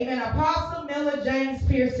Amen. Apostle Miller James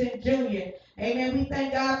Pearson Jr. Amen. We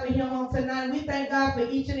thank God for him on tonight. We thank God for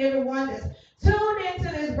each and every one that's tuned into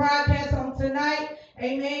this broadcast on tonight.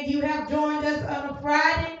 Amen. You have joined us on a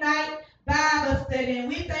Friday night Bible study. And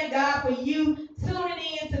we thank God for you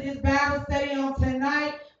tuning in to this Bible study on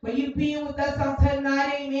tonight. For you being with us on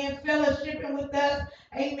tonight. Amen. Fellowshipping with us.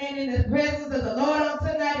 Amen. In the presence of the Lord on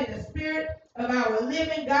tonight. In the spirit of our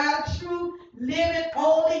living God. True, living,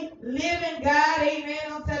 only, living God. Amen.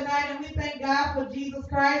 On tonight. And we thank God for Jesus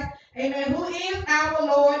Christ. Amen. Who is our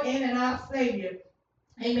Lord and our Savior.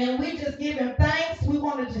 Amen. We just give him thanks. We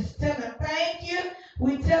want to just tell him thank you.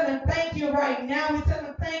 We tell him thank you right now. We tell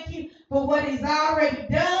him thank you for what he's already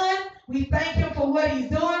done. We thank him for what he's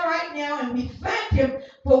doing right now. And we thank him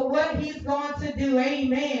for what he's going to do.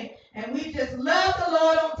 Amen. And we just love the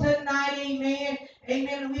Lord on tonight. Amen.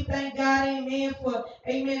 Amen. And we thank God. Amen. For,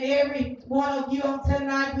 amen, every one of you on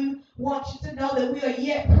tonight. We want you to know that we are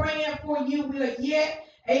yet praying for you. We are yet,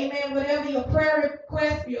 amen, whatever your prayer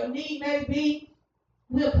request, your need may be.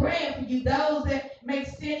 We're praying for you, those that may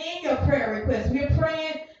send in your prayer requests. We're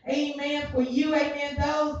praying, amen, for you, amen,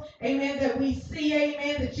 those, amen, that we see,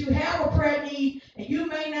 amen, that you have a prayer need, and you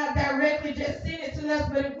may not directly just send it to us,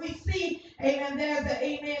 but if we see, amen, there's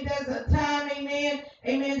a time, amen,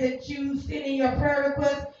 that you send in your prayer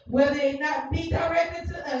request, whether it not be directly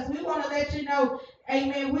to us, we want to let you know,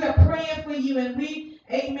 amen, we are praying for you, and we,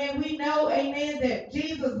 amen, we know, amen, that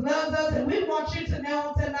Jesus loves us, and we want you to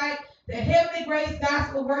know tonight, the Heavenly Grace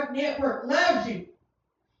Gospel Work Network loves you.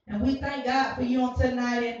 And we thank God for you on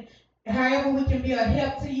tonight. And however we can be a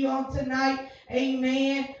help to you on tonight.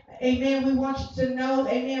 Amen. Amen. We want you to know.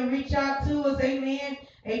 Amen. Reach out to us. Amen.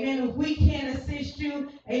 Amen. If we can assist you.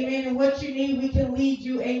 Amen. And what you need, we can lead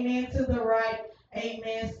you. Amen. To the right.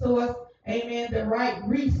 Amen. Source. Amen. The right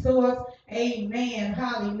resource. Amen.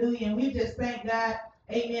 Hallelujah. And we just thank God.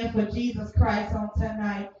 Amen. For Jesus Christ on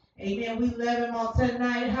tonight. Amen. We love him on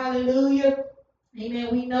tonight. Hallelujah. Amen.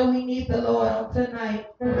 We know we need the Lord on tonight.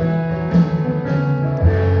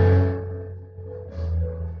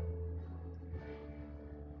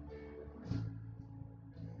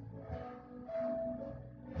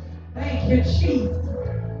 Thank you, Jesus.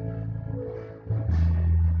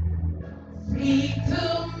 Speak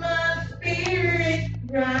to my spirit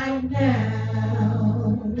right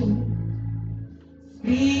now.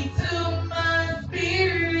 Speak to my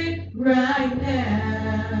spirit right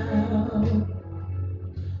now.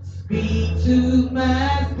 Speak to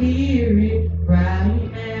my spirit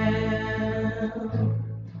right now.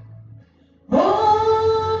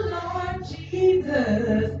 Oh, Lord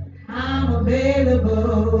Jesus, I'm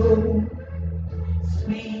available.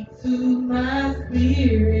 Speak to my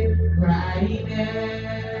spirit right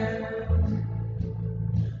now.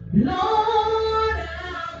 Lord,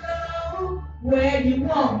 I'll go where you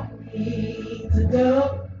want me to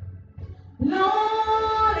go. Lord,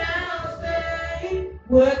 I'll say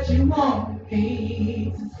what you want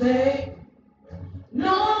me to say.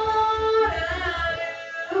 Lord, I'll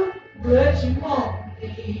do what you want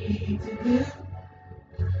me to do.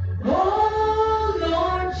 Oh,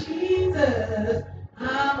 Lord Jesus,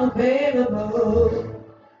 I'm available.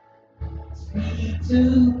 Speak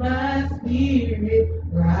to my spirit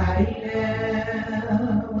right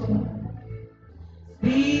now.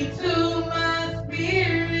 Speak to my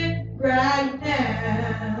spirit right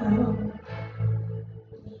now.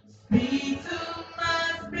 Speak to my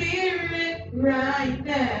spirit right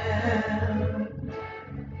now.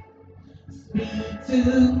 Speak to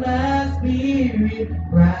my spirit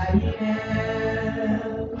right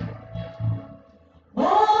now.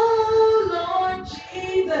 Oh, Lord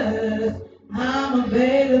Jesus, I'm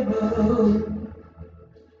available.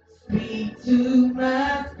 Speak to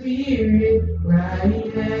my spirit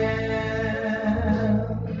right now.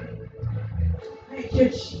 Thank you,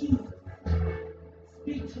 Jesus.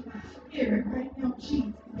 Speak to my spirit right now,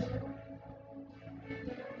 Jesus.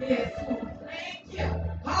 Yes, Lord. Thank you.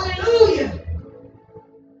 Hallelujah.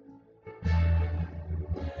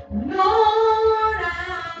 Lord,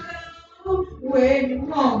 I'll go where you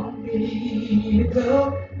want me to go.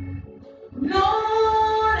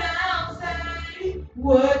 Lord, I'll say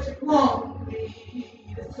what you want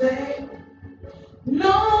me to say.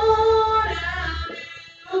 Lord, I'll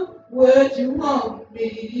do what you want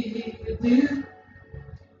me to do.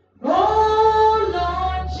 Oh,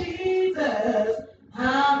 Lord Jesus,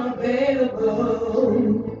 I'm available.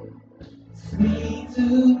 Speak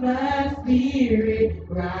to my spirit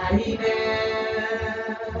right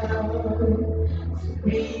now.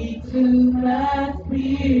 Speak to my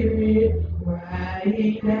spirit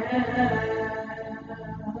right now.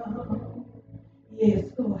 Yes,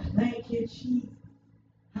 Lord. Thank you, Jesus.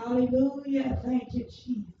 Hallelujah. Thank you,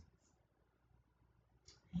 Jesus.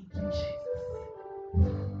 Thank you, Jesus.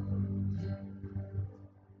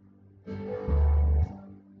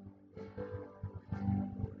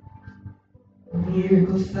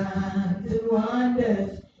 Miracle signs and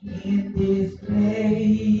wonders in this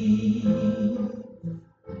place.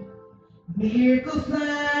 Miracle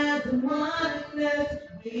signs and wonders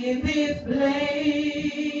in this place.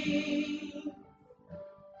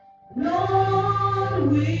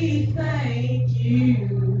 Lord, we thank you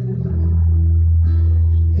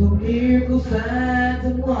for miracle signs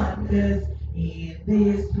and wonders in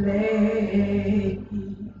this place.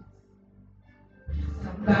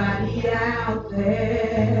 Somebody out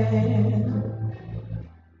there,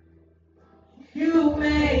 you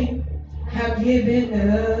may have given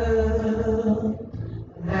up,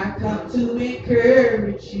 but I come to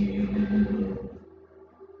encourage you,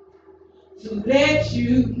 to let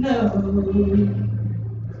you know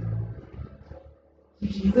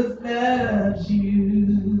Jesus loves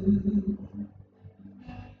you.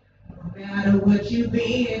 No matter what you've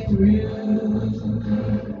been through,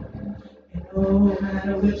 no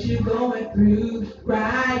matter what you're going through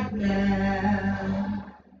right now,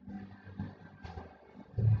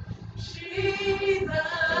 Jesus,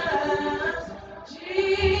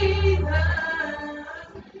 Jesus,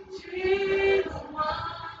 Jesus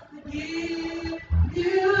wants to give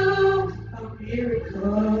you a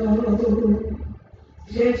miracle.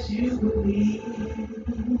 Just you believe.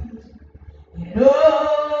 And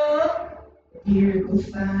oh, miracle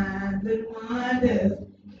signs and wonders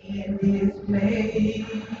in this place.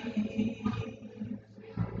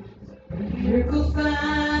 Miracle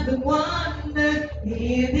signs and wonders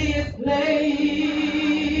in this place.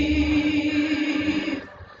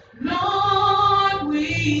 Lord,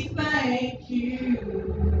 we thank you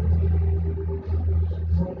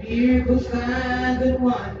for miracle signs and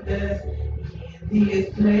wonders in this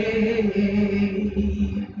place.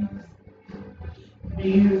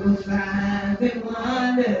 Miracle signs and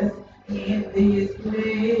wonders in this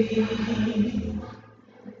place.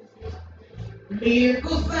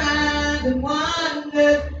 Miracle signs and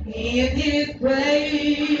wonders in this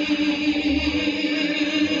place.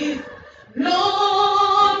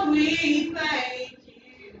 Lord, we thank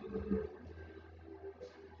you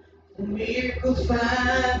for miracle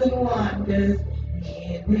signs and wonders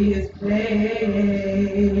in this place.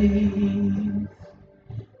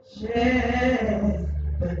 Just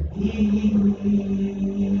believe.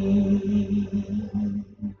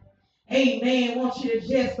 Amen. I want you to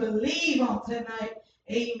just believe on tonight.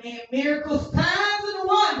 Amen. Miracles, signs, and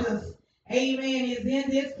wonders. Amen. Is in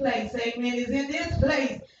this place. Amen. Is in this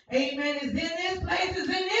place. Amen. Is in this place. Is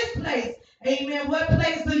in this place. Amen. What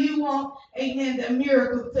place do you want? Amen. The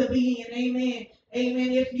miracle to be in. Amen.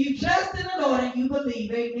 Amen. If you trust in the Lord and you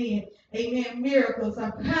believe. Amen. Amen. Miracles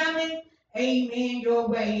are coming. Amen. Your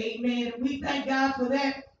way. Amen. And we thank God for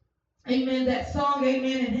that. Amen. That song,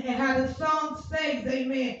 amen, and how the song says,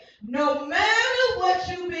 amen. No matter what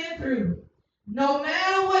you've been through, no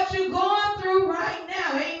matter what you're going through right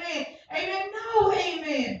now, amen. Amen. No,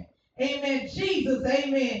 amen. Amen. Jesus,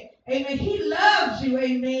 amen. Amen. He loves you,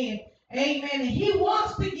 amen. Amen. And he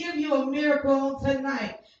wants to give you a miracle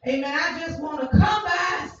tonight. Amen. I just want to come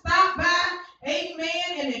by and stop by,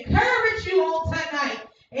 amen, and encourage you on tonight.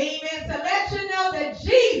 Amen. To let you know that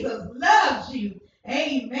Jesus loves you.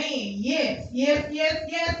 Amen. Yes, yes, yes,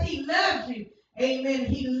 yes. He loves you. Amen.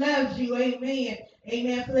 He loves you. Amen.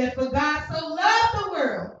 Amen. For God so loved the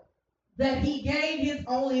world that he gave his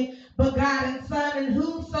only begotten Son, and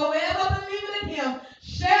whomsoever believeth in him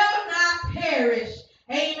shall not perish.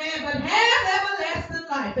 Amen. But have everlasting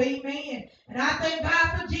life. Amen. And I thank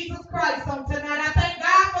God for Jesus Christ on tonight. I thank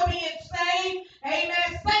God for being saved.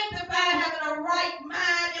 Amen. Sanctified, having a right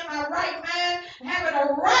mind. In my right mind, having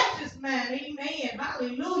a righteous mind. Amen.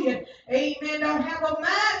 Hallelujah. Amen. Don't have a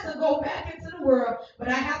mind to go back into the world, but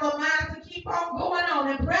I have a mind to keep on going on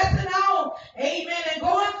and pressing on. Amen. And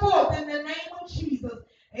going forth in the name of Jesus.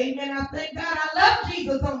 Amen. I thank God. I love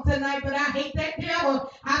Jesus on tonight, but I hate that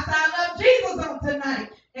devil. I say I love Jesus on tonight,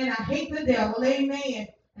 and I hate the devil. Amen.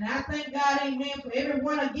 And I thank God, amen, for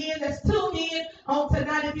everyone again that's tuned in on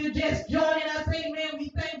tonight. If you're just joining us, amen, we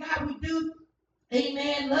thank God we do.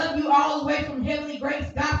 Amen. Love you all the way from Heavenly Grace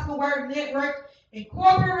Gospel Word Network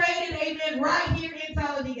Incorporated, amen, right here in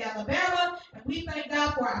Talladega, Alabama. And we thank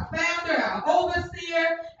God for our founder, our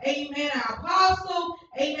overseer, amen, our apostle,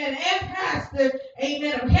 amen, and pastor,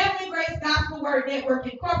 amen, of Heavenly Grace Gospel Word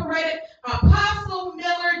Network Incorporated, Apostle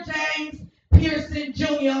Miller James Pearson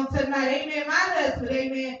Jr. on tonight. Amen. My husband,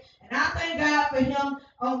 amen. And I thank God for him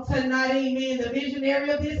on tonight, amen, the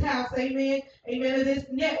visionary of this house, amen, amen, of this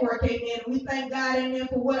network, amen. We thank God, amen,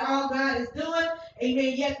 for what all God is doing,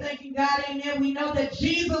 amen, yet thanking God, amen. We know that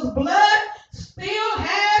Jesus' blood still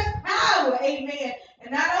has power, amen.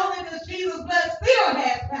 And not only does Jesus' blood still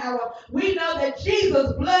has power, we know that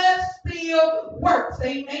Jesus' blood still works,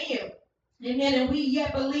 amen. Amen. And we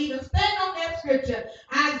yet believe and stand on that scripture,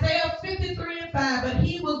 Isaiah 53:5. But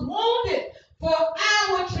he was wounded for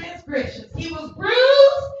our transgressions. He was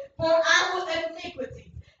bruised for our iniquities.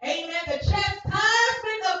 Amen. The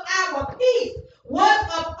chastisement of our peace was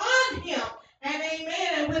upon him. And amen.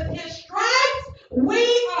 And with his stripes, we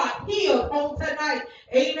are healed on tonight.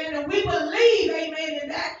 Amen. And we believe, amen, in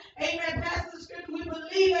that. Amen. Pastor scripture, we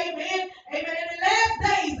believe, amen. Amen. In the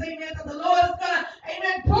last days, amen, that the Lord is going to,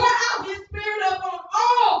 amen, pour out his spirit upon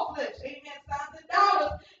all flesh. Amen. Sons and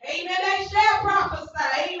daughters. Amen. They shall prophesy.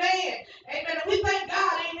 Amen. Amen. And we thank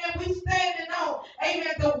God. Amen. We standing on,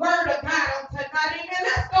 amen, the word of God on tonight. Amen.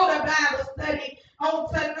 Let's go to Bible study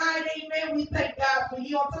on tonight. Amen. We thank God for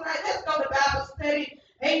you on tonight. Let's go to Bible study.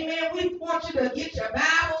 Amen. We want you to get your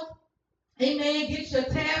Bibles. Amen. Get your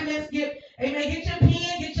tablets. Get your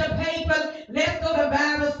pen. Get your paper. Let's go to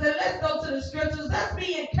Bible study. Let's go to the scriptures. Let's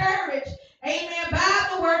be encouraged. Amen. By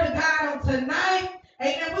the word of God on tonight.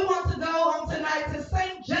 Amen. We want to go on tonight to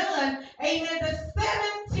St. John. Amen. The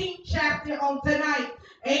 17th chapter on tonight.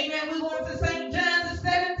 Amen. We want to St. John, the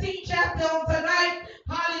 17th chapter on tonight.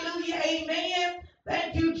 Hallelujah. Amen.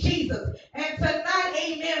 Thank you, Jesus. And tonight,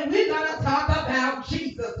 amen, we're going to talk about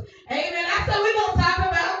Jesus. Amen. I said we're going to talk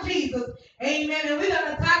about Jesus. Amen. And we're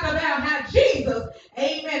going to talk about how Jesus,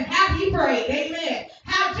 amen, how he prayed. Amen.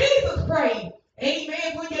 How Jesus prayed.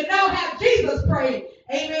 Amen. When you know how Jesus prayed,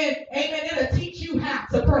 amen, amen, it'll teach you how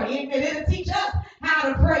to pray. Amen. It'll teach us how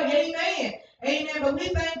to pray. Amen. Amen. But we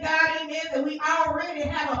thank God, amen, that we already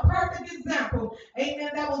have a perfect example,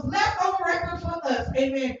 amen, that was left on record for us.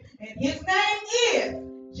 Amen. And his name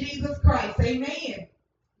is Jesus Christ. Amen.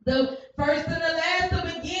 The first and the last, the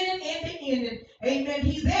beginning and the ending. Amen.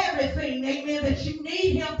 He's everything. Amen. That you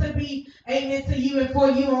need him to be. Amen. To you and for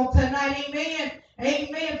you on tonight. Amen.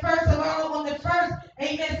 Amen. First of all, on the first,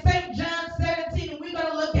 amen, St. John 17, and we're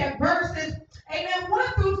going to look at verses, amen,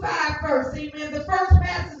 1 through 5 first. Amen. The first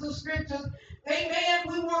passage of scriptures. Amen.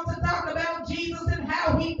 We want to talk about Jesus and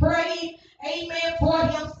how he prayed. Amen. For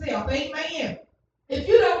himself. Amen. If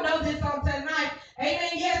you don't know this on tonight,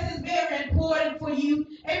 amen, yes, it's very important for you,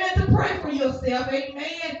 amen, to pray for yourself.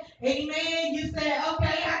 Amen. Amen. You say,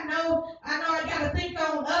 okay, I know I got to think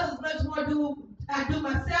on others much more do I do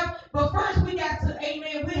myself. But first we got to,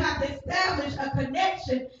 amen, we have to establish a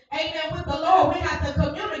connection, amen, with the Lord. We have to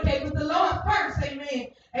communicate with the Lord first. Amen.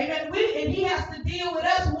 Amen. And he has to deal with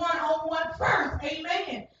us one-on-one first.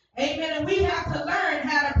 Amen. Amen. And we have to learn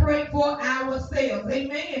how to pray for ourselves.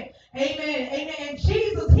 Amen. Amen. Amen. And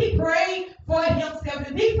Jesus, he prayed for himself.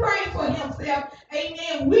 If he prayed for himself,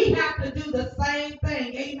 amen, we have to do the same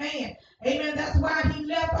thing. Amen. Amen. That's why he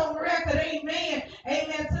left on record, amen,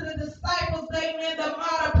 amen, to the disciples, amen, the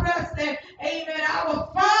model prayer said, amen,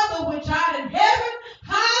 our Father which art in heaven,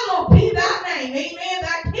 hallowed be thy name. Amen.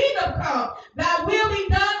 Thy kingdom come, thy will be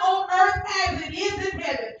done on earth as it is in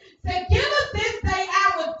heaven. Say, give us this day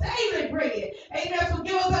our daily bread. Amen.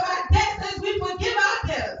 Forgive us of our debts as we forgive our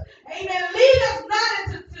debtors. Amen. Lead us not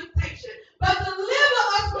into temptation, but deliver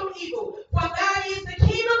us from evil. For thine is the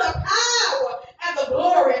kingdom, the power, and the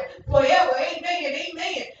glory forever. Amen.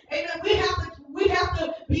 Amen. Amen. We have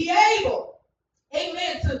to be able,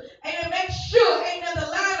 amen, to, amen, make sure, amen, the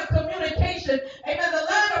line of communication, amen, the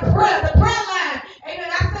line of prayer, the prayer line, amen.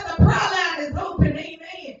 I said the prayer line is open.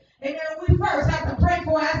 Amen. Amen. We first have to pray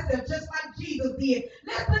for ourselves, just like Jesus did.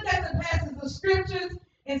 Let's look at the passage of scriptures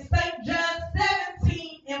in St. John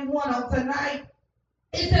 17:1 on tonight.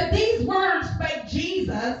 It said, these words spake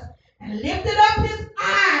Jesus and lifted up his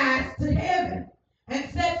eyes to heaven and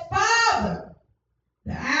said, Father,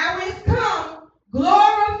 the hour is come,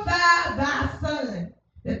 glorify thy Son,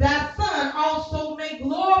 that thy Son also may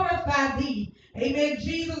glorify thee. Amen.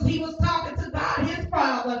 Jesus, he was talking to God, his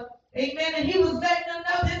Father. Amen. And he was letting them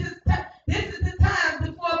know this is the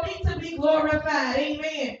time for me to be glorified.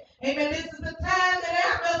 Amen. Amen. This is the time that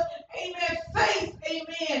I must, amen, face,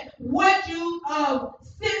 amen, what you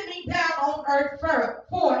sent me down on earth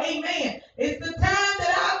for. Amen. It's the time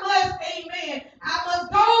that I must, amen, I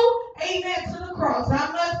must go, amen, to the cross.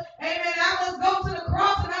 I must go to the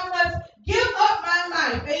cross and I must give up my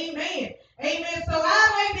life. Amen. Amen. So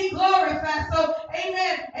I may be glorified. So,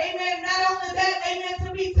 amen. Amen. Not only that, amen,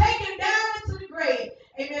 to be taken down into the grave.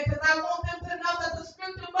 Amen. Because I want them to know that the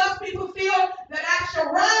scripture must be fulfilled, that I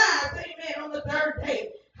shall rise, amen, on the third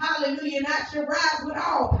day. Hallelujah. And I shall rise with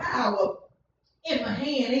all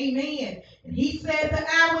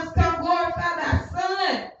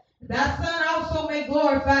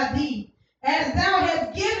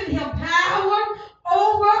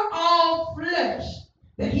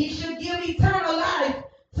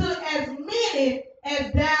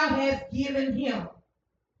has given him.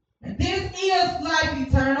 And this is life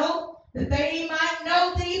eternal, that they might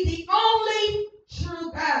know thee, the only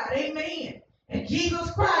true God. Amen. And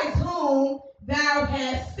Jesus Christ, whom thou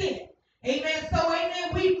hast sent. Amen. So,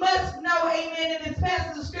 amen, we must know, amen, in this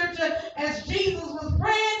passage of scripture, as Jesus was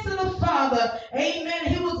praying to the Father, amen,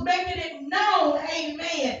 he was making it known,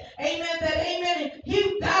 amen, amen, that, amen,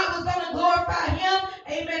 God was going to glorify him,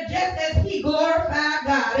 amen, just as he glorified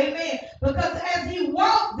God, amen, because as he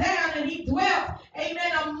walked down and he dwelt,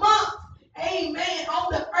 amen, amongst, amen,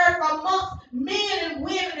 on the earth, amongst men and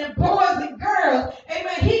women and boys and girls,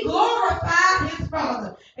 amen, he glorified his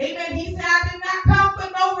Father, amen. He said, I did not come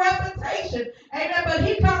for no reputation, amen, but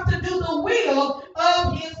he come to do the will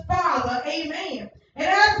of his Father, amen. And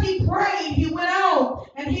as he prayed, he went on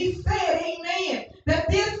and he said, amen, that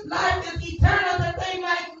this life is eternal, that they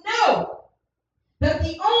might know that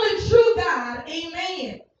the only true God,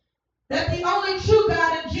 amen, that the only true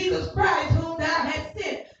God is Jesus Christ, whom thou hast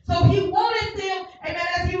sent. So he wanted them, amen,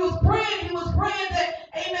 as he was praying that,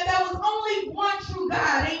 amen, there was only one true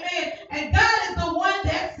God, amen, and God is the one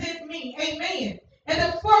that sent me, amen. And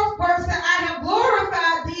the fourth verse said, I have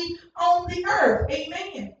glorified thee on the earth,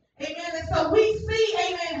 amen, amen. And so we see,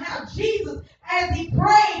 amen, how Jesus, as he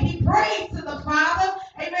prayed to the Father,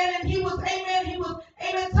 amen, and he was, amen,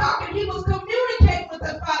 talking, he was communicating with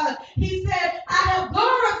the Father. He said, I have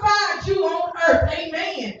glorified you on earth,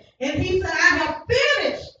 amen. And he said, I have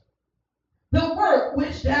finished the work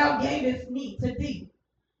which thou gavest me to do.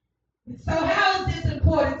 So how is this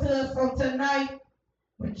important to us on tonight?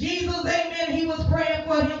 When Jesus, amen, he was praying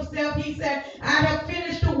for himself. He said, I have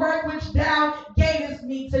finished the work which thou gavest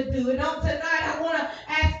me to do. And on tonight, I want to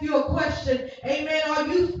ask you a question. Amen. Are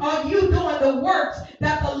you doing the works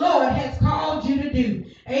that the Lord has called you to do?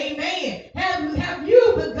 Amen. Have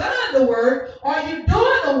you begun the work? Are you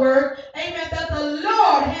doing the work, amen, that the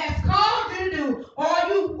Lord has called you to do? Or are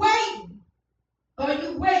you waiting? Are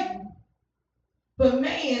you waiting for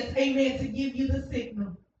man, amen, to give you the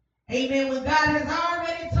signal? Amen. When God has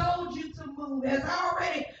already told you to move, has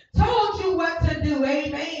already told you what to do.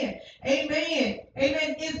 Amen. Amen.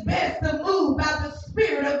 Amen. It's best to move by the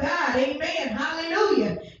Spirit of God. Amen.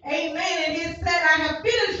 Hallelujah. Amen. And it said, I have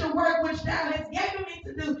finished the work which thou hast given me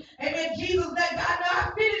to do. Amen. Jesus let God know,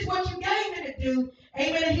 I finished what you gave me to do.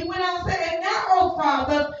 Amen. And he went on and said, and now, O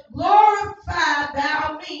Father, glorify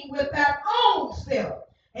thou me with thy own self.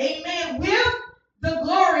 Amen. With the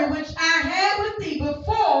glory which I had with thee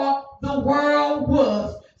before the world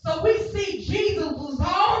was. So we see Jesus was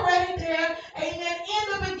already there, amen,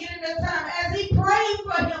 in the beginning of time. As he prayed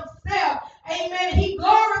for himself, amen, he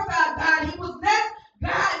glorified God. He was not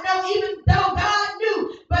God, no, even though God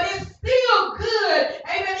knew, but it's still good,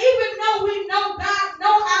 amen, even though we know God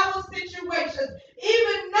know our situations,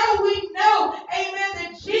 even though we know, amen,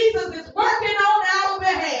 that Jesus is working on our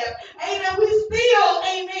behalf, amen, we still,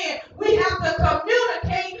 amen, we have to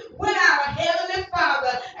communicate with our Heavenly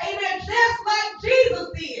Father, amen, just like Jesus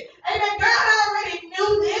did, amen. God already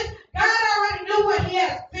knew this. God already knew what he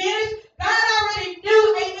has finished. God already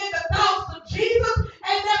knew, amen, the thoughts of Jesus,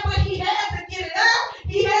 amen, but he had to get it out.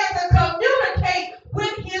 He had to communicate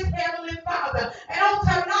with his Heavenly Father. And on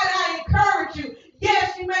tonight, I encourage you,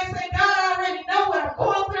 yes, you may say, God already know what I'm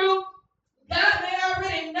going through. God may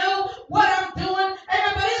already know what I'm doing,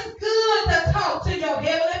 amen, but it's good to talk to your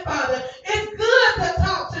Heavenly Father. It's good to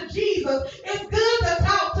talk to Jesus. It's good to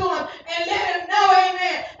talk to him and let him know,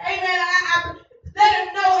 amen, amen, let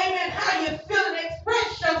him know, amen, how you're feeling.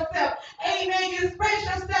 Express yourself, amen, you express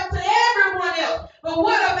yourself to everyone else, but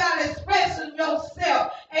what about expressing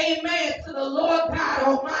yourself, amen, to the Lord God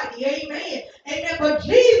Almighty, amen, amen. But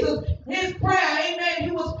Jesus, his prayer, amen,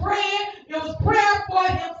 he was praying, it was prayer for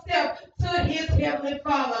himself to his Heavenly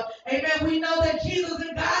Father. Amen. We know that Jesus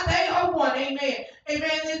and God, they are one. Amen. Amen.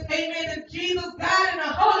 Amen. That Jesus, God, and the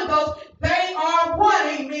Holy Ghost, they are one.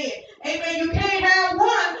 Amen. Amen. You can't have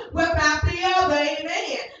one without the other.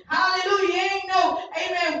 Amen. Hallelujah. It ain't no,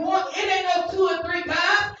 amen, one, it ain't no two or three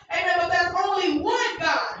gods. Amen. But there's only one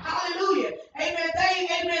God. Hallelujah. Amen.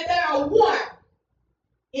 They are one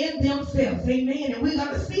in themselves. Amen. And we're going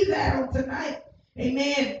to see that on tonight.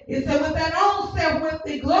 Amen. It said, with that own self, with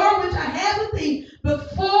the glory which I had with thee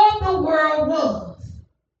before the world was.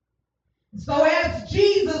 So as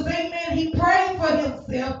Jesus, amen, he prayed for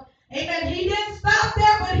himself. Amen. He didn't stop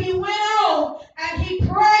there, but he went on and he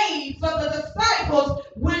prayed for the disciples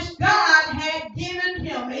which God had given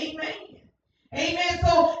him. Amen. Amen.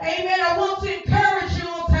 So, amen, I want to encourage you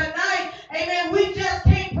on tonight. Amen. We just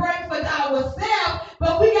can't pray for ourselves,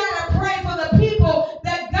 but we got to pray for the people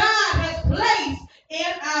that God has placed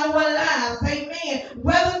in our lives. Amen.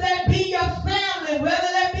 Whether that be your family, whether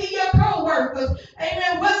that be your co-workers,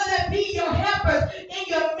 amen, whether that be your helpers in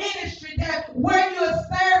your ministry, that where you're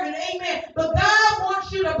serving, amen. But God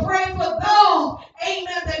wants you to pray for those,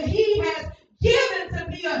 amen, that he has given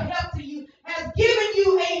to be a help to you, has given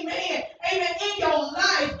you, amen, amen, in your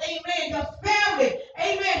life, amen, your family,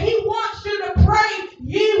 amen. He wants you to pray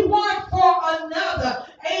ye one for another,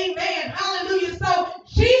 amen, hallelujah. So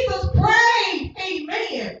Jesus prayed,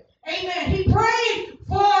 amen, amen. He prayed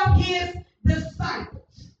for his disciples.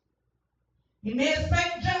 Amen.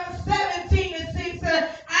 St. John 17:6 says,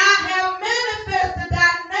 I have manifested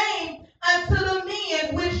thy name unto the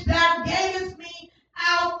men which thou gavest me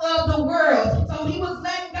out of the world. So he was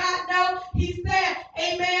letting God know, he said,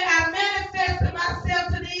 amen, I manifested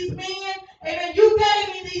myself to these men. Amen. You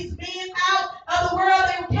gave me these men out of the world.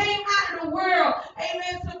 They came out of the world,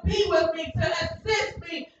 amen, to be with me, to assist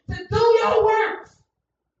me, to do your works.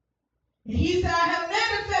 And he said, I have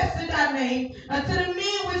manifested thy name unto the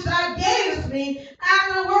men which thou gavest me out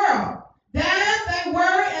of the world. Thine they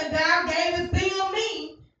were, and thou gavest them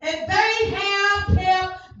me, and they have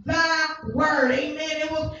kept thy word. Amen.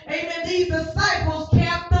 It was, amen, these disciples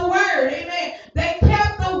kept the word. Amen. They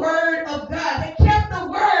kept the word of God. They kept the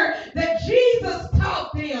word that Jesus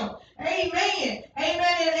taught them. Amen.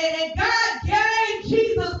 Amen. And God gave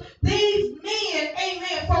Jesus these men,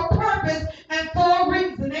 amen, for purpose and for a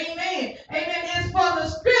reason. Amen. Amen. It's for the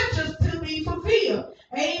scriptures to be fulfilled.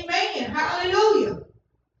 Amen. Hallelujah.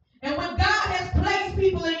 And when God has placed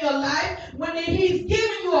people in your life, when he's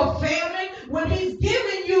given you a family, when he's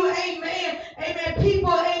given you, amen, amen,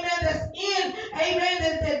 people, amen, that's in, amen,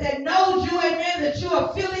 that knows you, amen, that you're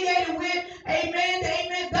affiliated with, amen,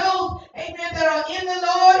 those, amen, that are in the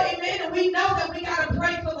Lord, amen, and we know that we got to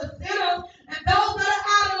pray for the sinners, and those that are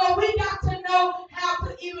out of the Lord, we got to know how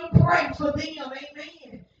to even pray for them,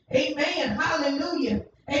 amen, amen, hallelujah,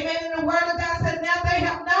 amen, and the word of God said, now they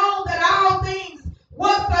have known that all things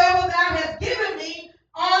whatsoever thou hast given me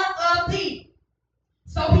are of thee.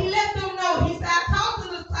 So he let them know. He said, I taught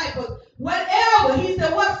the disciples, whatever, he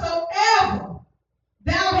said, whatsoever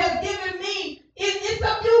thou hast given me, it's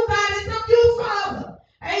of you, God, it's of you, Father.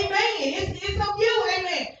 Amen. It's of you,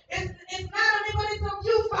 amen. It's not of me, but it's of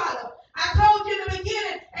you, Father. I told you in the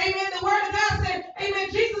beginning, amen, the word of God said, amen,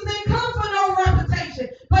 Jesus didn't come for no reputation,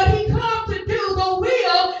 but he come to do the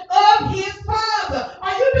will of his Father.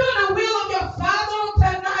 Are you doing the will of your Father on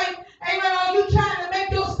tonight? Amen. Are you trying to make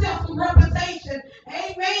yourself a reputation?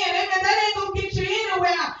 Amen. Amen. That ain't going to get you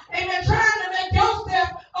anywhere. Amen. Trying to make yourself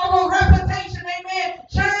a reputation. Amen.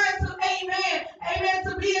 Trying to, amen, amen,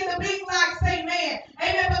 to be in the big lights. Amen.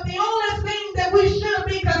 Amen. But the only thing that we should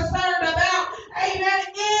be concerned about, amen,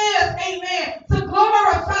 is, amen, to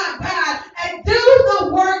glorify God and do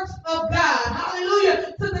the works of God.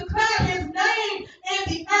 Hallelujah. To declare his name in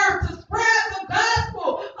the earth, to spread the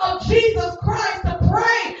gospel of Jesus Christ, to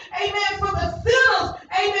pray, amen, for the sinners,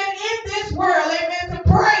 amen, in this world, amen, to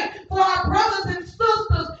pray for our brothers and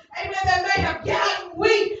sisters, amen, that may have gotten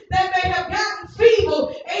weak, that may have gotten feeble,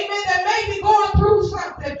 amen, that may be going through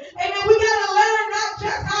something. Amen. We got to learn not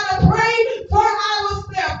just how to pray for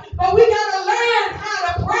ourselves, but we got to learn how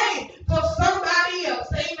to pray for somebody else.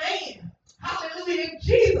 Amen. Hallelujah.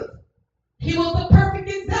 Jesus, he was the perfect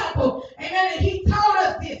example. Amen. And he taught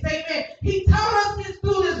us this. Amen. He taught us this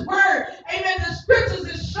through his word. Amen. The scriptures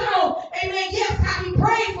is shown. Amen. Yes, how he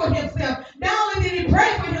prayed for himself. Not only did he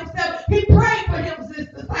pray for himself, he prayed for his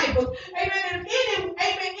disciples. Amen. And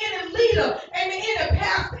any leader, amen, any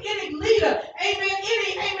pastor, any leader, amen,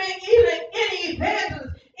 any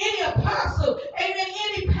evangelist, any apostle, amen,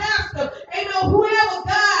 any pastor, amen, whoever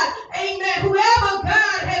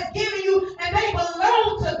God has given you and they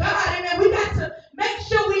belong to God, amen. We got to make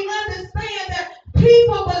sure we understand that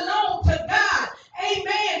people belong to God,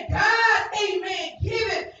 amen. God, amen, give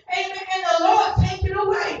it, amen, and the Lord take it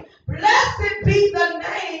away. Blessed be the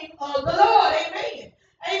name of the Lord, amen.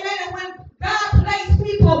 Amen. And when God placed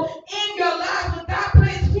people in your life, when God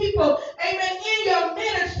placed people, amen, in your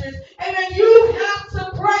ministries, amen, you have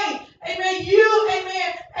to pray. Amen.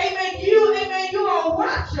 You are a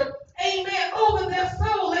watcher, amen, over their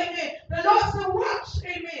soul, amen. The Lord said, watch,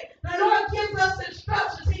 amen. The Lord gives us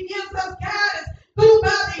instructions. He gives us guidance through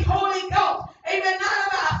by the Holy Ghost. Amen. Not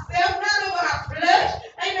of ourselves, not of our flesh.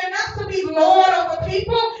 Amen. Not to be Lord over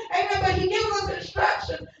people. Amen. But he gives us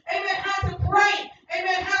instructions. Amen. How to pray.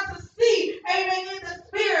 Amen. How to see. Amen. In the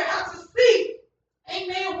spirit. How to see.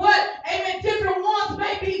 Amen. What? Amen. Different ones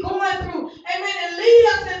may be going through. Amen. And lead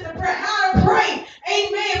us into prayer. How to pray.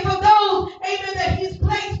 Amen. For those. Amen. That he's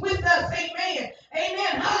placed with us. Amen.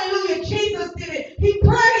 Amen. Hallelujah. Jesus did it. He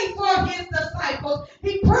prayed for his disciples.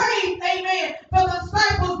 He prayed. Amen. For the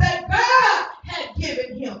disciples that God had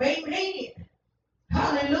given him. Amen.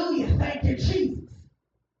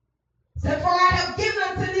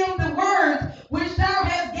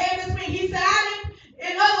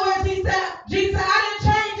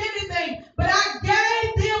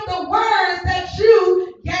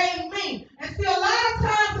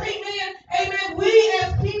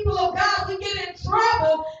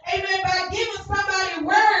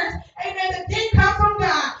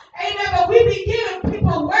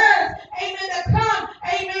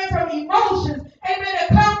 emotions, amen, that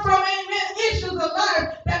come from, amen, issues of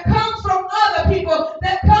life, that comes from other people,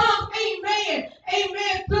 that comes, amen,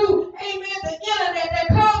 amen, through, amen, the internet, that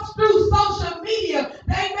comes through social media,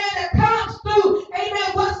 amen, that comes through,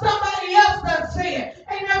 amen, what somebody else done said.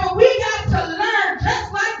 Amen, but we got to learn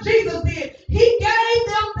just like Jesus did. He gave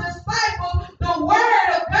them disciples the word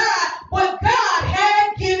of God, what God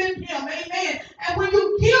had given him. Amen. And when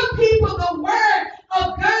you give people the word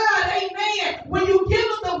of God, amen, when you give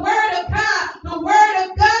them the word of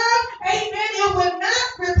God, amen, it will not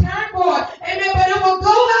return void. Amen, but it will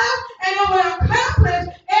go out and it will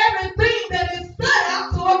accomplish everything that is set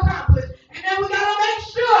out to accomplish. Amen, we got to make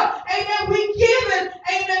sure, amen, we giving,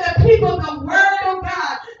 amen, the people the word of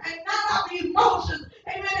God and not our emotions,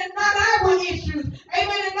 amen, and not our issues,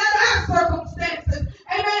 amen, and not our circumstances,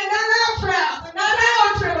 amen, and not our trials and not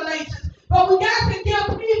our tribulations, but we got to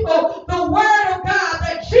give people the word of God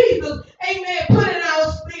that Jesus, amen, put in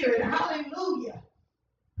our spirit. Hallelujah.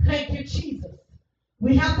 Thank you, Jesus.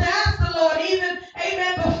 We have to ask the Lord even,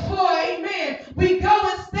 amen, before, amen, we go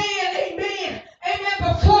and stand, amen,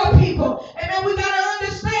 amen, before people. Amen, we got to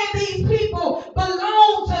understand these people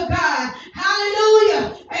belong to God.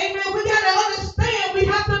 Hallelujah. Amen, we got to understand. We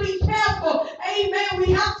have to be careful. Amen,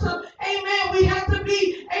 we have to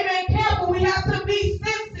be, amen, careful. We have to be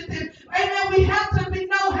sensitive. Amen, we have to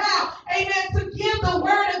know how, amen, to give the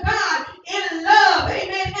word of God in love,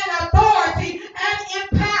 amen, and authority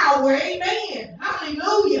and in power. Amen.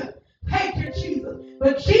 Hallelujah. Thank you, Jesus.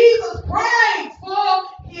 But Jesus prayed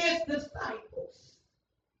for his disciples.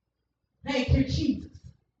 Thank you, Jesus.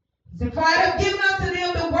 If I have given unto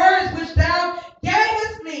them the words which thou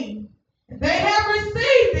gavest me, and they have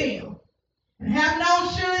received them, and have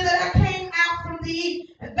known surely that I came out from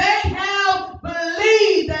thee, and they have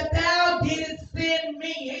believed that thou didst send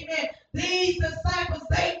me. Amen. These disciples,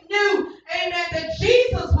 they knew, amen, that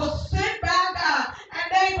Jesus was sent by God,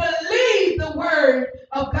 and they believed the word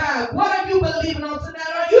of God. What are you believing on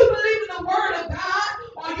tonight? Are you believing the word of God?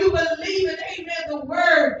 Or are you believing, amen, the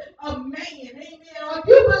word of man? Amen. Are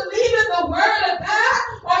you believing the word of God?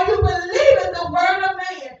 Or are you believing the word of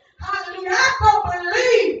man? Hallelujah. I don't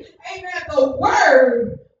believe, amen, the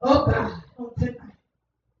word of God on tonight.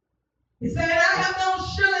 He said, I have known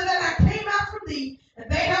surely that I came out from thee,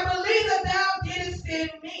 and they have believed that thou didst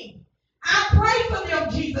send me. I pray for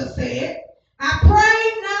them, Jesus said. I pray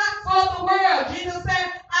not for the world. Jesus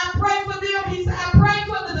said, I pray for them. He said, I pray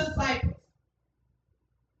for the disciples.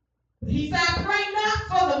 He said, I pray not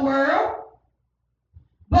for the world,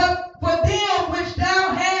 but for them which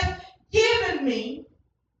thou hast given me,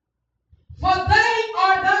 for they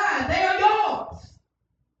are thine. They are yours.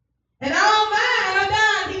 And all mine are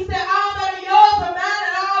thine. He said, all that are yours are mine,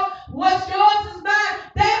 and all what's yours is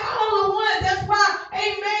mine. They're all the one. That's why,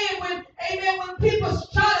 amen, when people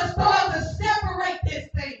try to start to separate this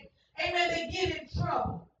thing, amen, they get in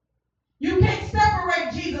trouble. You can't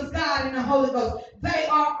separate Jesus, God, and the Holy Ghost. They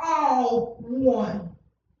are all one.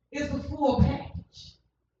 It's a full package.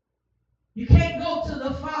 You can't go to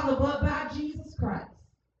the Father but by Jesus Christ.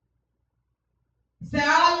 He said,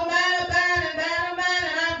 all of mine are thine, and thine are mine,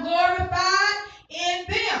 and I'm glorified in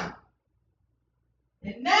them.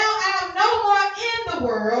 And now I am no more in the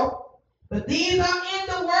world, but these are in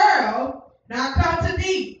the world, and I come to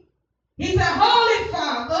thee. He said, Holy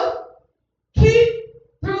Father, keep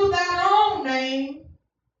through thine own name,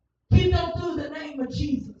 keep them through the name of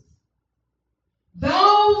Jesus.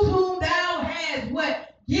 Those whom thou hast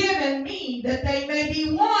what? Given me, that they may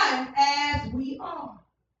be one as we are.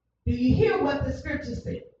 Do you hear what the scripture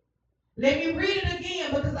said? Let me read it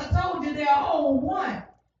again, because I told you they are all one.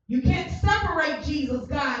 You can't separate Jesus,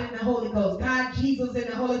 God, and the Holy Ghost. God, Jesus, and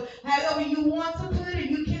the Holy Ghost. However you want to put it,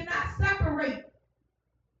 you cannot separate.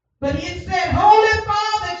 But it said, Holy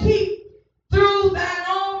Father, keep through thine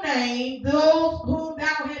own name those whom thou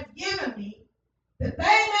hast given me, that they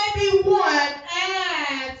may be one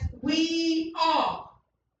as we are.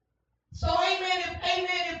 So,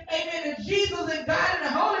 if Jesus and God and the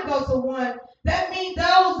Holy Ghost are one, that means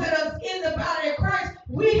those that are in the body of Christ,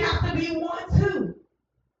 we have to be one too.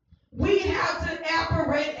 We have to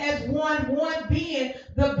operate as one being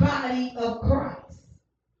the body of Christ.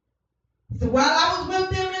 So while I was with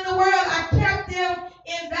them in the world, I kept them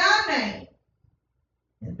in thy name.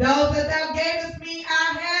 And those that thou gavest me,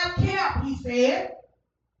 I have kept, he said.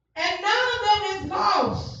 And none of them is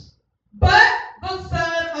lost, but the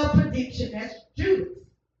son of perdition. That's Judas.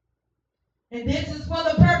 And this is for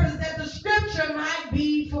the purpose that the scripture might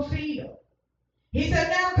be fulfilled. He said,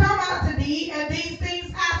 now come out to thee, and these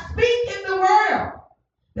things I speak in the world,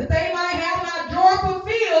 that they might have my joy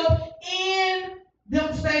fulfilled in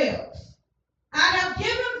themselves. I have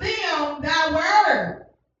given them thy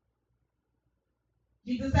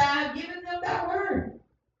Jesus said, I have given them thy word.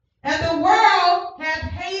 And the world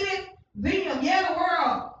hath hated them. Yeah, the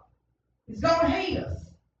world is going to hate us.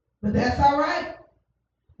 But that's all right.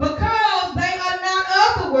 Because they are not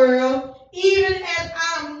of the world, even as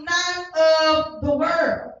I am not of the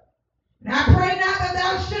world. And I pray not that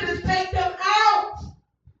thou shouldest take them out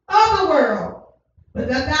of the world, but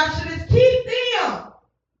that thou shouldest keep them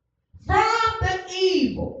from the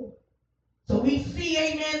evil. So we see,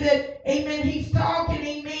 amen, that, amen, he's talking,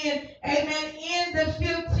 amen, in the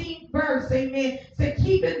 15th verse, amen, so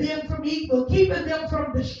keeping them from evil, keeping them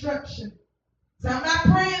from destruction. So I'm not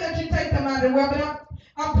praying that you take them out of the world, but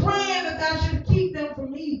I'm praying that thou should keep them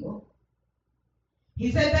from evil.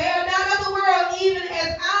 He said, they are not of the world, even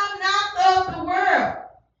as I'm not of the world.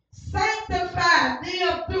 Sanctify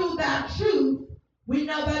them through thy truth. We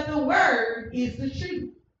know that the word is the truth.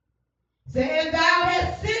 Saying, thou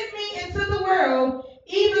hast sent me into the world,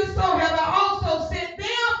 even so have I also sent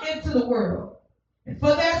them into the world. And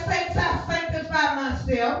for their sakes I sanctify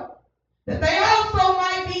myself, that they also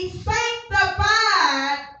might be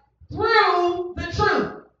sanctified through the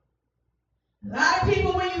truth. A lot of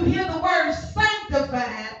people, when you hear the word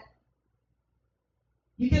sanctified,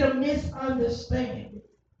 you get a misunderstanding.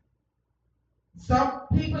 Some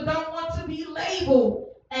people don't want to be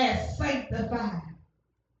labeled as sanctified.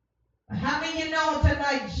 How many of you know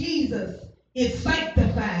tonight Jesus is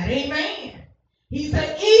sanctified? Amen. He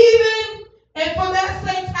said, even and for that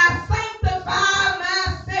sake I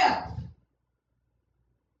sanctify myself.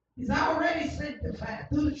 He's already sanctified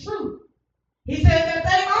through the truth. He said that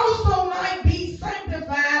they also might be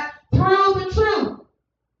sanctified through the truth.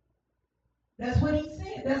 That's what he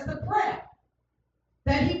said. That's the prayer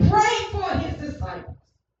that he prayed for his disciples.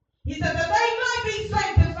 He said that they might be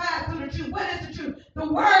sanctified through the truth. What is the truth?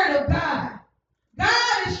 The word of God.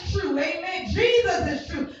 God is true. Amen. Jesus is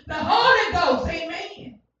true. The Holy Ghost.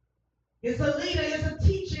 Amen. It's a leader. It's a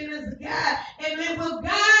teacher. It's a guide. And it will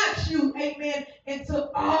guide you. Amen. Into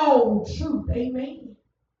all truth. Amen.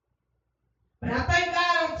 But I thank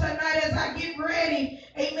God on tonight as I get ready,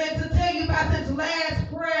 amen, to tell you about this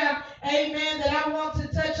last prayer, amen, that I want to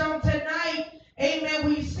touch on tonight. Amen.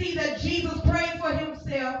 We see that Jesus prayed for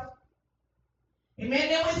himself. Amen.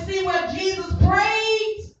 Then we see what Jesus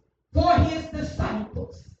prayed for his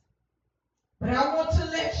disciples. But I want to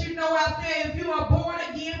let you know out there, if you are born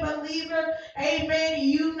again believer, amen,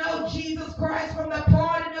 you know Jesus Christ from the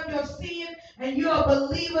pardon of your sin, and you're a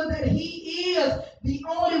believer that he is the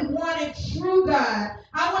only one and true God.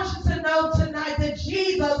 I want you to know tonight that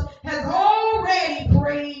Jesus has already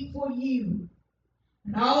prayed for you.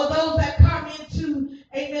 And all of those that come into,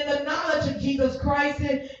 amen, the knowledge of Jesus Christ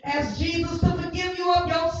and ask Jesus to forgive you of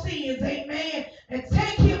your sins, amen, and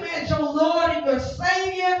take him as your Lord and your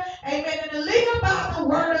Savior, amen, and to live by the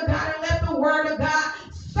word of God and let the word of God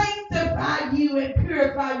sanctify you and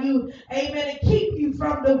purify you, amen, and keep you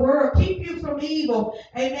from the world, keep you from evil,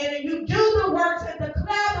 amen, and you do the works and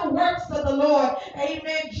declare the works of the Lord,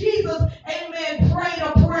 amen. Jesus, amen, prayed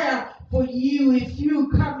a prayer for you if you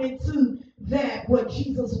come into that what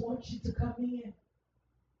Jesus wants you to come in.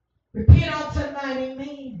 Repent on tonight,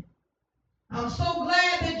 amen. I'm so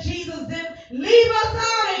glad that Jesus didn't leave us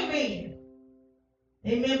out, amen.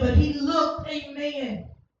 Amen, but he looked, amen,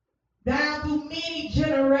 down through many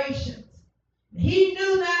generations. He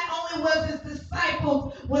knew not only was his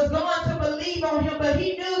disciples was going to believe on him, but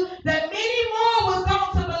he knew that many more was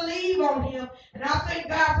going to believe on him. And I thank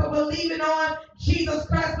God for believing on Jesus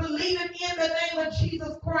Christ, believing in the name of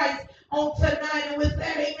Jesus Christ on tonight. And with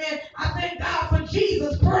that, amen, I thank God for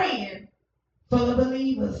Jesus praying for the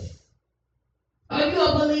believers. Are you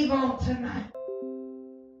a believer on tonight?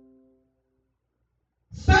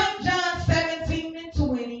 St. John 17 and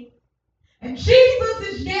 20. And Jesus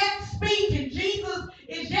is yet speaking. Jesus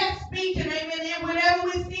is yet speaking. Amen. And whenever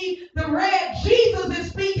we see the red, Jesus is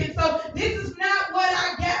speaking. So this is not what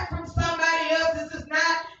I got from somebody else. This is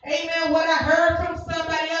not, amen, what I heard from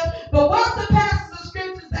somebody else. But what the passage of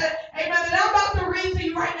scriptures that, amen, that I'm about to read to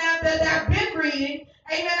you right now that I've been reading,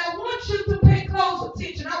 amen, I want you to pay close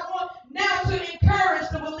attention. I want now to encourage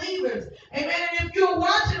the believers. Amen. And if you're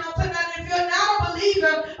watching on tonight, if you're not a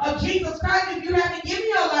believer of Jesus Christ, if you haven't given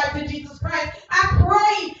your life to Jesus Christ, I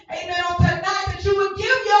pray, amen, on tonight that you would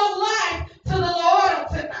give your life to the Lord on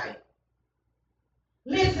tonight.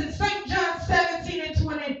 Listen, St. John 17 and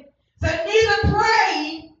 20 said, neither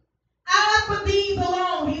pray I for these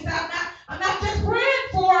alone. He said, I'm not just praying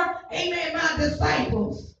for, amen, my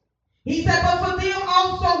disciples. He said, but for them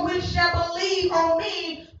also which shall believe on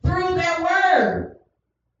me through their word,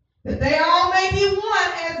 that they all may be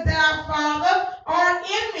one as thou, Father, art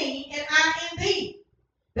in me and I in thee,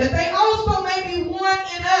 that they also may be one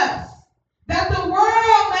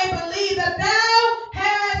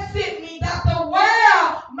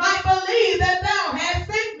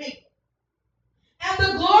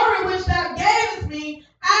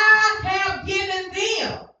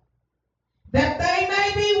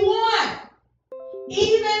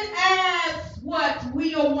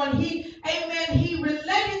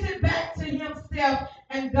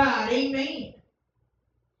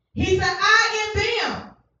He said, I in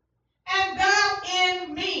them, and thou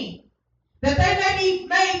in me, that they may be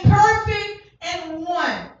made perfect in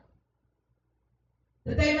one.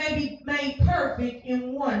 That they may be made perfect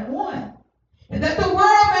in one. And that the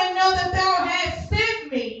world may know that thou hast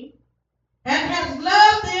sent me, and hast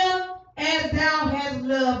loved them as thou hast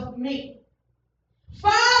loved me.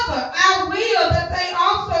 Father, I will that they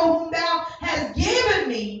also whom thou hast given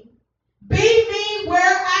me be me where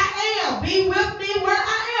I am. Be with me where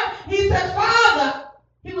I am. He said, Father,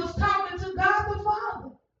 he was talking to God the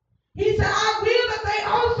Father. He said, I will that they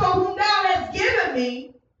also whom thou hast given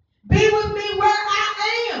me be with me where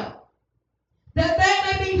I am, that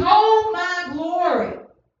they may behold my glory,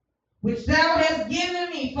 which thou hast given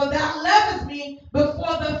me, for thou lovest me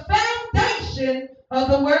before the foundation of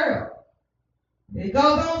the world. It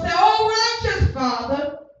goes on to say, O righteous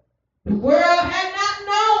Father, the world had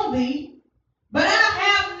not known thee, but I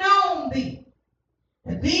have known thee.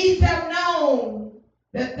 And these have known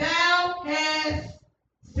that thou hast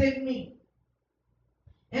sent me.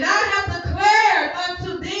 And I have declared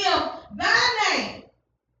unto them thy name,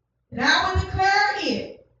 and I will declare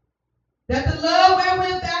it, that the love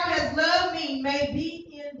wherewith thou hast loved me may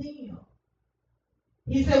be in them.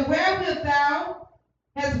 He said, wherewith thou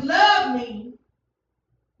hast loved me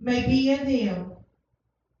may be in them,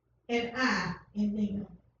 and I in them.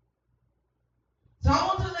 So I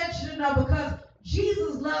want to let you know, because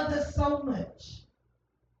Jesus loved us so much.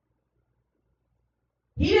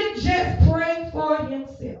 He didn't just pray for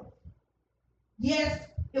himself. Yes,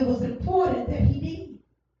 it was important that he did.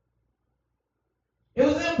 It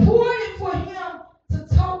was important for him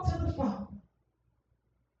to talk to the Father.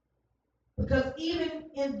 Because even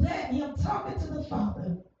in that, him talking to the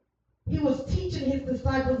Father, he was teaching his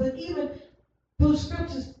disciples, and even through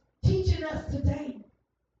scriptures, teaching us today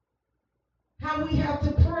how we have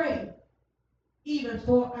to pray even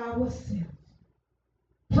for ourselves.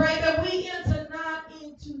 Pray that we enter not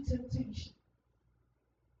into temptation.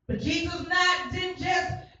 But Jesus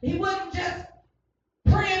he wasn't just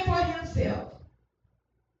praying for himself.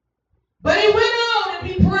 But he went on and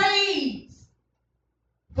he prayed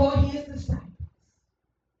for his disciples.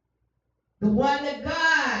 The one that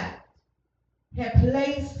God had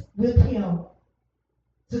placed with him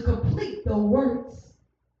to complete the works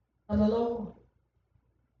of the Lord.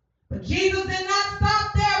 But Jesus did not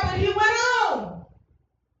stop there, but he went on.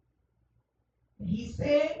 And he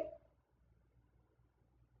said,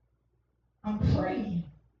 I'm praying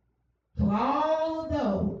for all of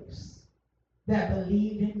those that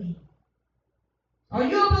believe in me. Are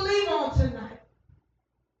you a believer on tonight?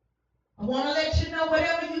 I want to let you know,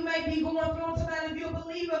 whatever you may be going through tonight, if you're a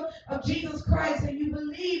believer of Jesus Christ and you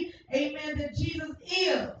believe, amen, that Jesus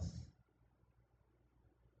is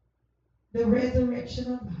the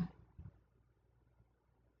resurrection of life.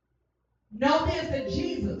 Know this, that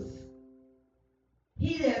Jesus,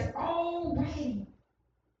 he has already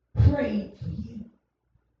prayed for you.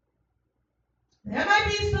 There might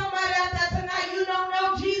be somebody out there tonight, you don't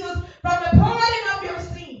know Jesus from the pardon of your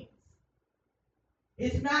sins.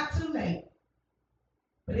 It's not too late.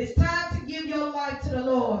 But it's time to give your life to the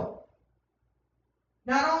Lord.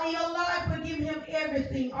 Not only your life, but give him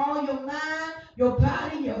everything. All your mind, your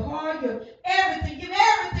body, your heart, your everything. Give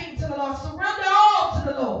everything to the Lord. Surrender all to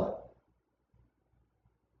the Lord.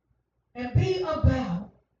 And be about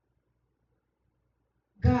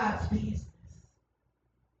God's business.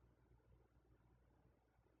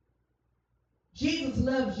 Jesus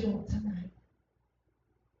loves you tonight.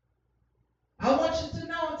 I want you to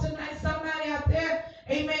know tonight, somebody out there,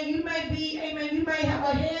 amen, you may have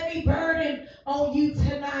a heavy burden on you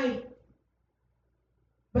tonight.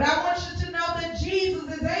 But I want you to know that Jesus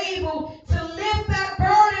is able to lift that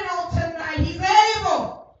burden on tonight. He's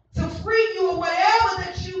able to free you of whatever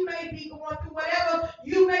that you may be going through, whatever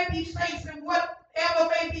you may be facing,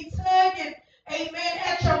 whatever may be tugging, amen,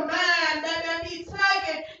 at your mind, that may be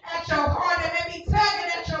tugging at your heart, that may be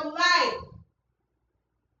tugging at your life.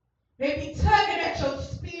 They be tugging at your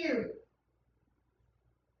spirit.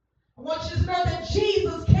 I want you to know that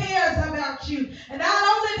Jesus cares about you. And not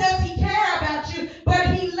only does he care about you, but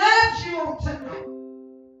he loves you on tonight.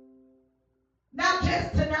 Not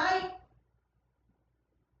just tonight,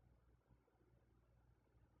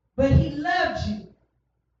 but he loves you.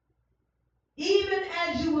 Even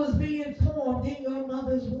as you was being formed in your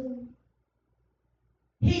mother's womb.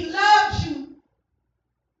 He loves you.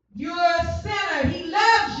 You're a sinner. He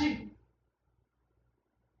loves you.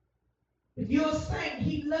 If you're a saint,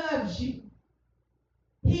 he loves you.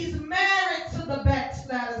 He's married to the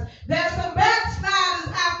backsliders. There's some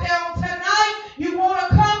backsliders out there on tonight. You want to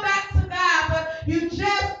come back to God, but you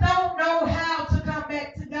just don't know how to come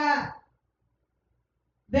back to God.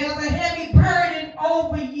 There's a heavy burden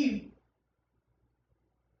over you.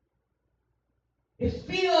 It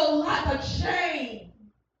feels like a chain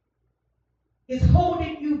is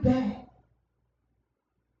holding you back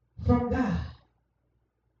from God.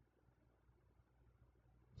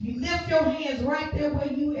 You lift your hands right there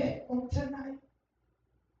where you at on tonight.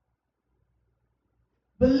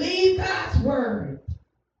 Believe God's word.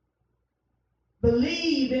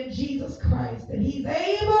 Believe in Jesus Christ that he's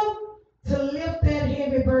able to lift that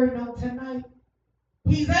heavy burden on tonight.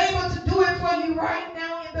 He's able to do it for you right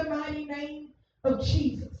now in the mighty name of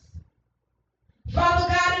Jesus. Father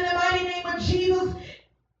God, in the mighty name of Jesus,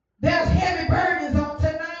 there's heavy burdens on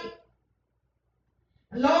tonight.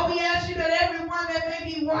 And Lord, we ask you that everyone that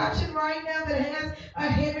may be watching right now that has a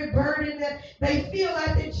heavy burden, that they feel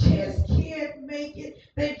like they just can't make it,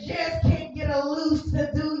 they just can't get a loose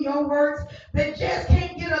to do your works, they just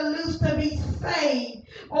can't get a loose to be saved.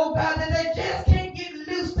 Oh God, that they just can't get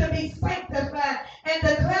loose to be sanctified and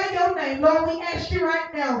declare your name. Lord, we ask you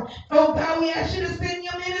right now. Oh God, we ask you to send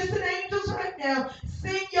your ministering angels right now.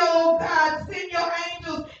 Send your, oh God, send your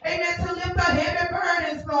angels, amen, to lift the heavy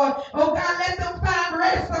burdens, Lord. Oh God, let them find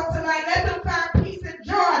rest on tonight. Let them find peace and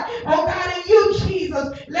joy. Oh God, in you, Jesus.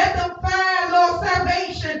 Let them find, Lord,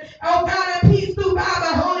 salvation. Oh God, and peace through by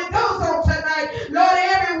the Holy Ghost on tonight. Lord,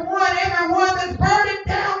 everyone that's burdened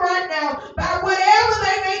down right now by whatever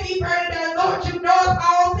they may be burdened down. Lord, you know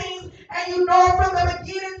all things and you know from the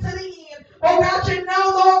beginning to the end. Oh God, you know,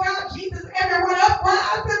 Lord God, Jesus, everyone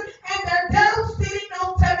uprising and they're down sitting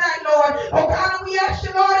on tonight, Lord. Oh God, and we ask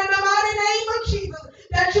you, Lord, in the mighty name of Jesus,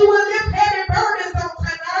 that you will lift heavy burdens on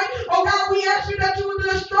tonight. Oh God, we ask you that you will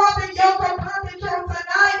destroy the yoke of bondage on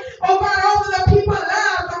tonight. Oh God, over the people's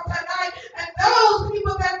lives on tonight. And those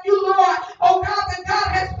people that you, Lord, oh God, that God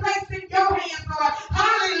has placed in your hands, Lord.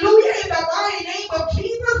 Hallelujah, in the mighty name of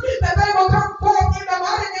Jesus, that they will come forth in the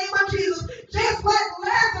mighty name of Jesus. Just like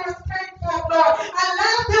Lazarus came forth, Lord.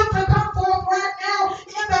 Allow them to come forth right now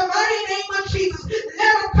in the mighty name of Jesus.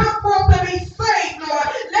 Let them come forth to be saved, Lord.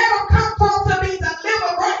 Let them come forth to be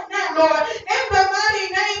delivered right now, Lord. In the mighty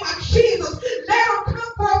name of Jesus. Let them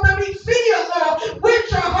come forth to be filled, Lord, with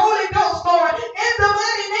your Holy Ghost, Lord. In the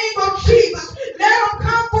mighty name of Jesus. Let them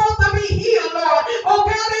come forth to be healed, Lord. Oh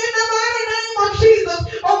God, in the mighty name of Jesus.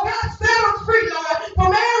 Oh God, set them free, Lord,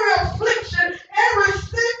 from every affliction, every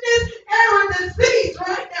sickness, every disease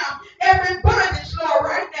right now, every bondage, Lord,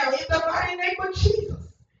 right now, in the mighty name of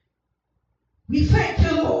Jesus. We thank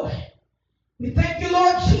you, Lord. We thank you,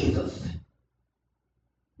 Lord Jesus.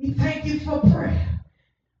 We thank you for prayer.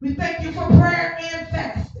 We thank you for prayer and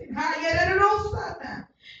fasting.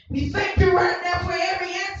 We thank you right now for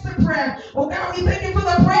every answer prayer. Oh God, we thank you for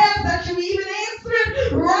the prayers that you even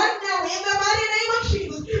answered right now in the mighty name of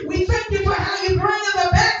Jesus. We thank you for how you bringing the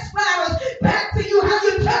backsliders back to you, how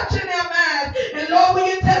you touching their minds. And Lord, when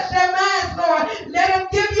you touch their minds, Lord, let them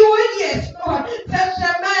give you a yes, Lord. Touch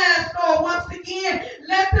their minds, Lord, once again.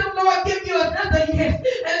 Let them, Lord, give you another yes.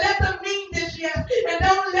 And let them mean this yes. And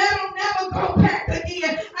don't let them never go back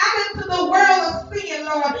again out into the world of sin,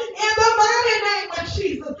 Lord. In the mighty name of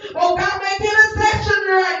Jesus. Oh God, make intercession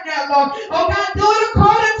right now, Lord. Oh God, do it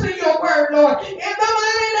according to your word, Lord. In the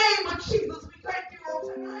mighty name of Jesus, we thank you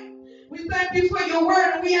on tonight. We thank you for your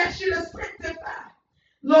word, and we ask you to sanctify.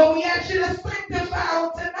 Lord, we ask you to sanctify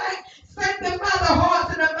on tonight. Sanctify the hearts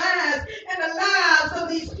and the minds and the lives of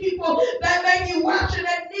these people that may be watching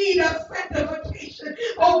that need of sanctification.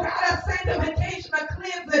 Oh God, a sanctification, a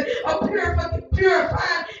cleansing, a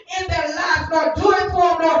purifying in their lives, Lord. Do it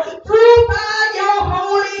for them, Lord. Through by your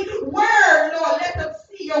holy word, Lord. Let them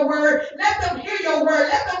see your word. Let them hear your word.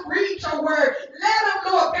 Let them read your word. Let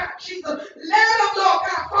them, Lord God, Jesus. Let them, Lord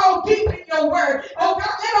God, fall deep in your word. Oh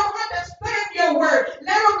God, let them understand your word.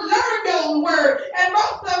 Let them learn your word. And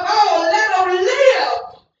most of all, let them live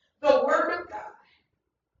the word of God.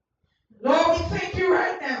 Lord, we thank you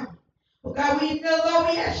right now. Oh God, we know, Lord,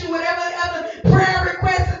 we ask you whatever other prayer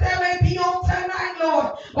requests that there may be on tonight,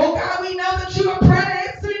 Lord. Oh God, we know that you are prayer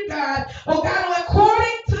answering God. Oh God,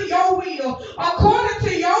 according to your will,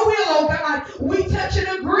 oh God, we touch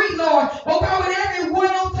and agree, Lord. Oh God, with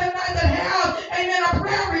everyone on tonight that have, amen, a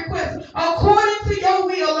prayer request, according to your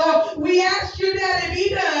will, Lord, we ask you that it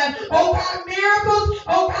be done. Oh God, miracles,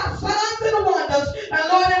 oh God, signs and wonders. And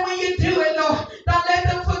Lord, and when you do it, Lord, don't let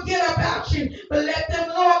them forget about you, but let them,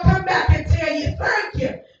 Lord, come back and tell you thank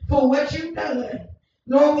you for what you've done.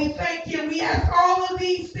 Lord, we thank you. We ask all of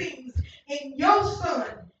these things in your Son,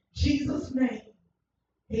 Jesus' name.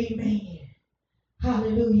 Amen.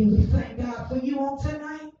 Hallelujah. We thank God for you on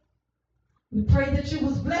tonight. We pray that you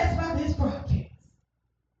was blessed by this broadcast.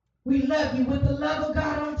 We love you with the love of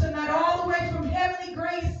God on tonight, all the way from Heavenly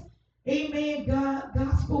Grace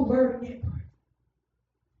Gospel Word Network.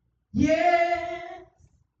 Yes,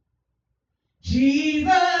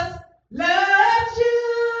 Jesus loves you.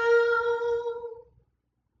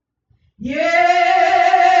 Yes,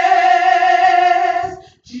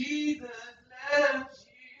 Jesus loves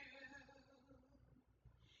you.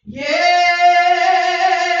 Yes,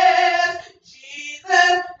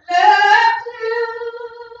 Jesus loves you.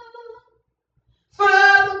 For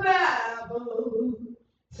the Bible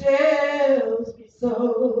tells me so.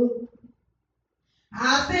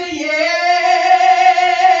 I say yes,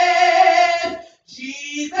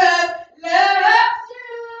 Jesus loves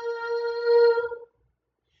you.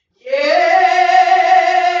 Yes,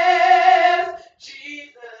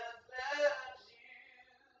 Jesus loves you.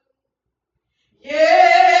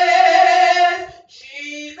 Yes,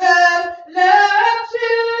 Jesus loves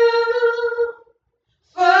you.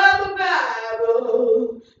 For the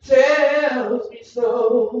Bible tells me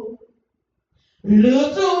so.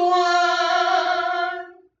 Little one,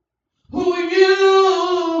 who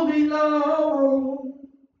you belong,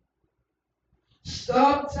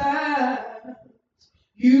 sometimes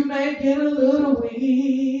you may get a little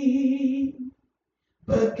weak,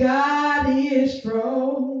 but God is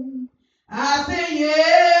strong. I say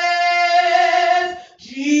yes,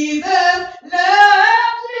 Jesus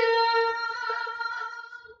loves you.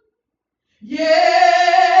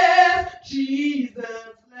 Yes, Jesus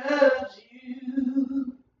loves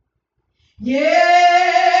you.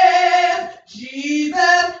 Yes, Jesus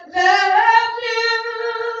loves you.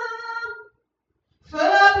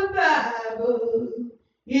 For the Bible,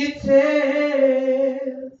 it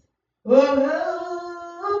tells,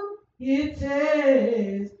 oh, it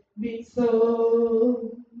tells me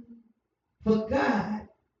so. For God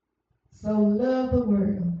so loved the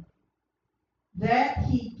world that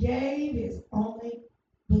he gave his only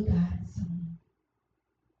begotten Son.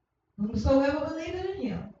 Whomsoever believeth in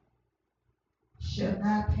him shall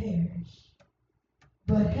not perish,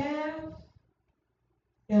 but have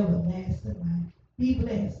everlasting life. Be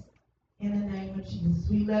blessed in the name of Jesus.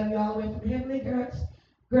 We love you all the way from Heavenly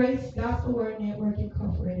Grace Gospel Word Network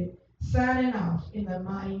Incorporated. Signing off in the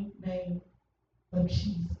mighty name of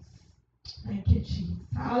Jesus. Thank you, Jesus.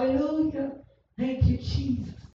 Hallelujah. Thank you, Jesus.